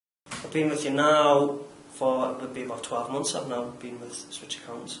I've been with you now for, it would be about 12 months. I've now been with Switch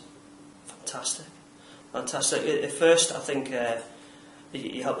Accountants. Fantastic. Fantastic. At first, I think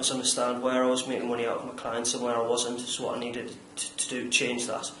you helped us understand where I was making money out of my clients and where I wasn't, so what I needed to do to change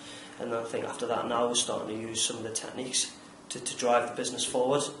that. And I think after that now we're starting to use some of the techniques to drive the business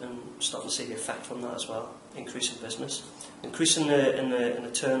forward, and starting to see the effect from that as well. Increasing business, increasing in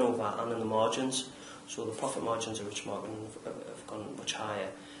the turnover and in the margins. So the profit margins of Rich Marketing have gone much higher,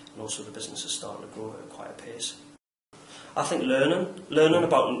 and also the business is starting to grow at quite a pace. I think learning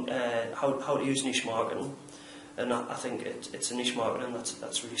about how to use niche marketing, and I think it's a niche marketing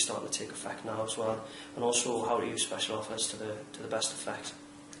that's really starting to take effect now as well, and also how to use special offers to the best effect,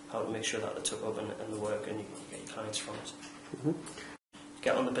 how to make sure that they took up in the work and you get your clients from it. Mm-hmm.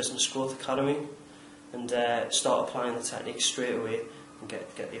 Get on the Business Growth Academy and start applying the techniques straight away and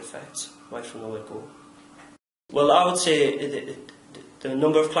get the effects right from the word go. Well, I would say the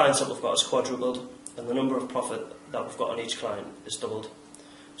number of clients that we've got has quadrupled, and the number of profit that we've got on each client is doubled.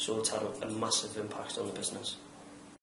 So it's had a massive impact on the business.